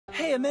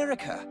Hey,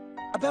 America.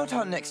 About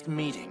our next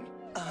meeting.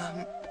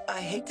 I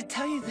hate to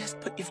tell you this,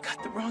 but you've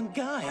got the wrong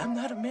guy. I'm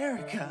not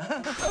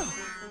America. Oh,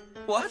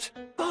 what?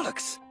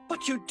 Bollocks.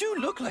 But you do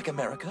look like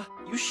America.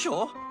 You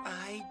sure?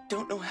 I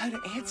don't know how to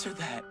answer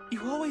that.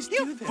 You always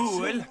do this.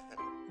 Fool!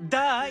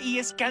 Da, he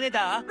is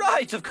Canada.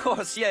 Right, of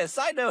course, yes.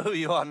 I know who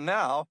you are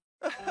now.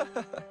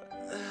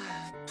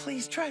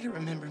 Please try to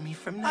remember me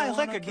from now I on.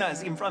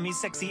 recognize him from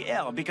his sexy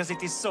hair because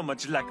it is so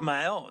much like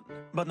my own,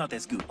 but not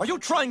as good. Are you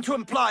trying to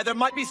imply there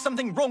might be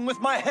something wrong with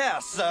my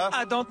hair, sir?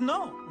 I don't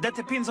know. That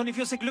depends on if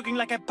you think looking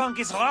like a punk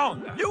is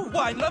wrong. You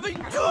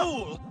wine-loving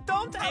tool!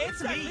 Don't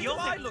hate me, you're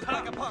I the look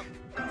punk. like a punk.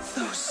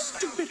 Those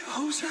stupid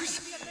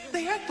hosers.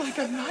 They act like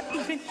I'm not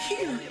even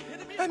here.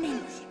 I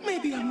mean,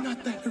 maybe I'm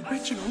not that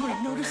original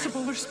or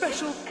noticeable or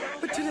special,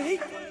 but today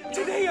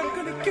I'm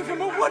gonna give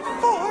him a 1-4.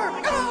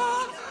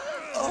 Ah!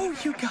 Oh,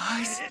 you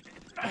guys.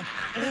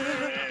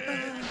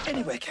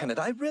 Anyway,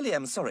 Canada, I really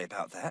am sorry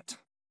about that.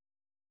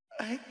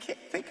 I can't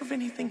think of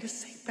anything to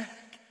say back.